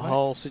Don't you by reckon, the mate?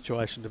 whole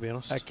situation, to be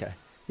honest. Okay.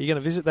 You're going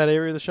to visit that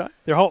area of the show?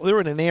 They're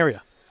in an area.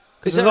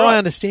 Is Because as that right? I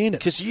understand it,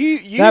 Because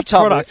you that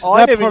told product, me, I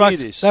that never product,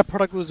 knew this. That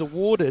product was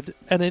awarded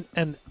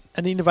an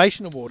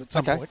innovation award at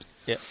some Okay. point.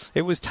 Yep.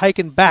 It was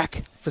taken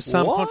back for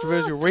some What?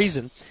 controversial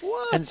reason,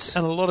 What? and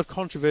a lot of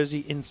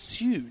controversy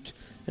ensued.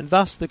 And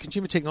thus, the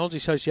Consumer Technology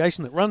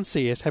Association that runs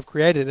CES have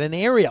created an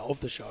area of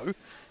the show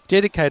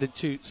dedicated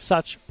to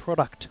such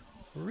product.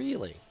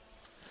 Really?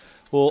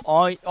 Well,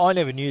 I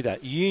never knew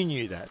that. You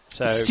knew that.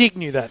 So Stig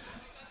knew that.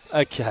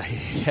 okay,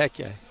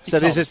 okay. He So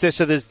told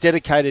there's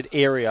dedicated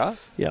area.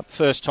 Yep.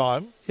 First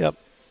time Yep.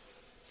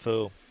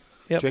 for.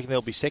 Yep. Do you reckon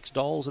there'll be sex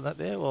dolls and that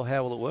there? Well,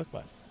 how will it work,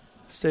 mate?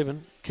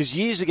 Stephen. Because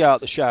years ago at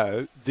the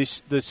show, the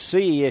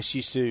CES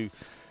used to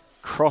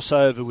cross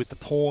over with the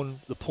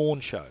porn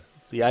show,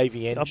 the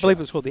AVN. I show. believe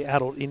it's called the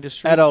Adult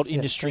Industry. Adult Yeah,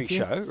 industry thank you.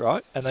 show,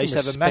 right? And they Some used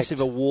to have a massive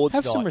respect. awards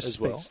Have night some as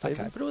well. respect,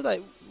 Okay, Stephen.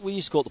 but we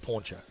used to call it the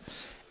porn show,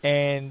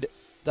 and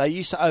they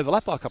used to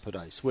overlap by a couple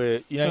of days.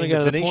 Where you know, Want in to go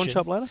the to the pawn Venetian,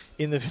 shop later?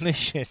 in the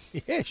Venetian,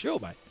 yeah, sure,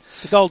 mate.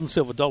 The gold and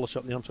silver dollar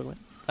shop that I'm talking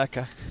about.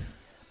 Okay.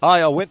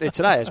 I went there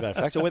today, as a matter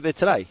of fact. I went there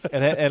today,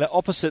 and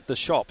opposite the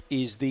shop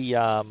is the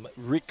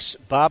Rick's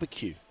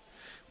Barbecue,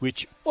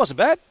 which wasn't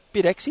bad,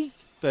 bit exy,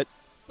 but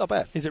not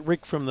bad. Is it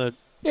Rick from the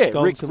Yeah,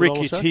 Gold and Silver Rick,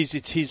 Dollar it's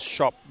Show? his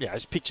shop. Yeah,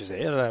 his pictures there.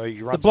 I don't know who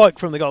you run. the bloke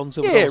from the Gold and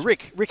Silver Yeah, Dollar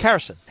Shop? Rick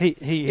Harrison. He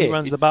Yeah,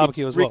 runs the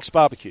barbecue as well. Rick's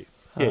Barbecue.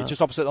 Yeah, Uh-huh.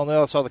 just opposite on the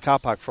other side of the car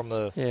park from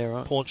the Yeah,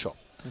 right. pawn shop.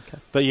 Okay.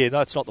 But yeah,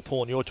 no, it's not the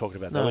pawn you're talking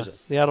about, though, No, is it?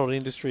 the Adult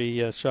Industry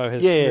show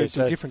has Yeah, moved to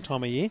so- a different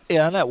time of year.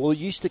 Yeah, I know. Well, it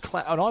used to,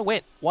 and I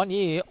went one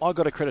year. I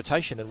got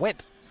accreditation and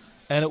went,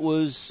 and it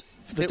was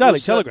The it Daily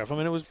was, Telegraph, I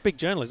mean, it was big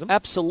journalism.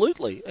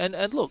 absolutely. And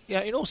look, you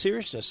know, in all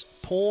seriousness,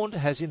 porn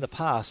has in the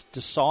past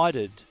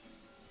decided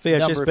VHS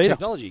number of beta.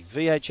 technology.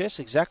 VHS,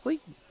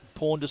 exactly.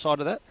 Porn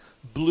decided that.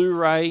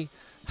 Blu-ray,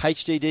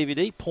 HD,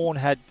 DVD. Porn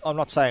had, I'm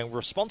not saying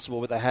responsible,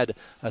 but they had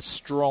a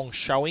strong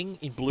showing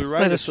in Blu-ray.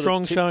 They had to a sort of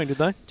strong tip- showing, did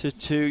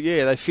they?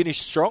 Yeah, they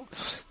finished strong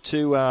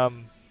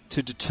to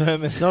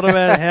determine. It's not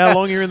about how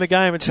long you're in the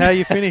game, it's how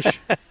you finish.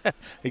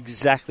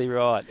 Exactly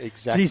right.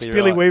 Exactly Geez, right.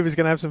 Billy Weaver's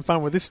going to have some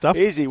fun with this stuff.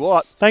 Is he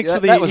what? Thanks Yeah,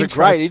 for the that was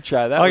intro. a great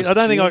intro. That was I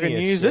don't think I can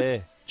genius. use it.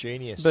 Yeah,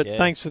 genius. But yeah.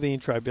 thanks for the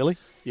intro, Billy.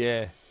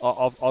 Yeah,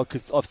 I've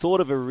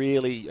thought of a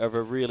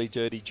really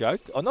dirty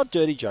joke. Oh, not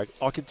dirty joke.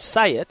 I could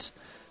say it,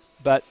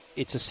 but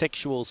it's a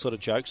sexual sort of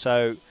joke.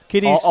 So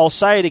Kiddies. I'll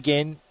say it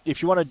again.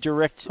 If you want to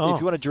direct, Oh. if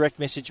you want to direct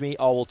message me,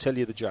 I will tell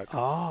you the joke.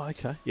 Oh,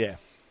 okay. Yeah.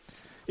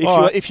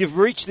 All right. If you've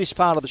reached this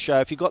part of the show,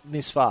 if you've gotten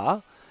this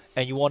far,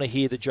 and you want to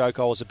hear the joke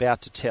I was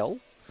about to tell,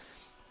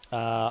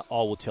 I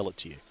will tell it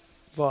to you.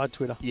 Via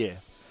Twitter. Yeah.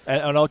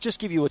 And I'll just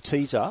give you a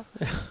teaser.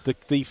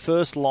 The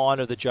first line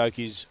of the joke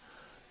is,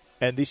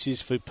 and this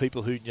is for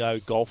people who know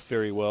golf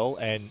very well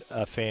and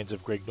are fans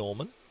of Greg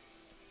Norman.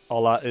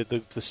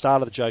 The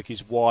start of the joke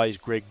is, why is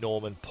Greg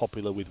Norman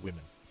popular with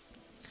women?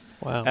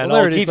 Wow. And Well, there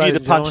I'll it is, give you ladies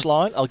the and gentlemen.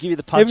 punchline. I'll give you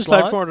the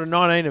Episode punchline.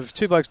 419 of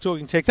Two Blokes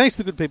Talking Tech. Thanks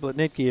to the good people at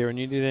Netgear and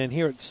Uniden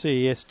here at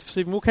CES.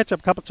 Stephen, we'll catch up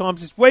a couple of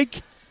times this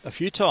week. A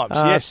few times,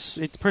 yes.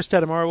 It's press day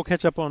tomorrow. We'll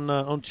catch up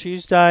on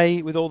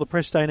Tuesday with all the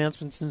press day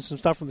announcements and some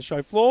stuff from the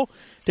show floor.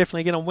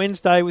 Definitely again on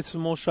Wednesday with some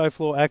more show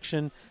floor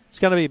action. It's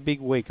going to be a big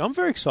week. I'm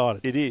very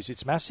excited. It is.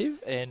 It's massive.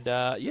 And,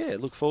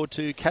 look forward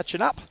to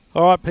catching up.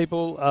 All right,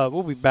 people.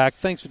 We'll be back.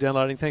 Thanks for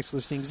downloading. Thanks for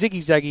listening. Ziggy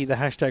Zaggy, the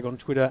hashtag on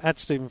Twitter, at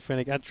Stephen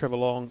Fennick, at Trevor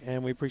Long.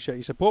 And we appreciate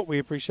your support. We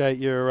appreciate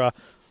your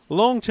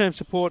long-term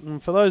support.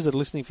 And for those that are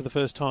listening for the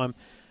first time,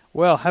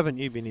 well, haven't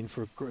you been in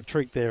for a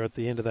treat there at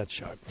the end of that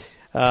show?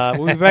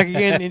 We'll be back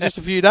again in just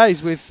a few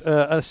days with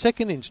a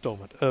second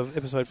instalment of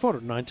episode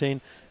 419,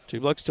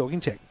 Two Blokes Talking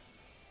Tech.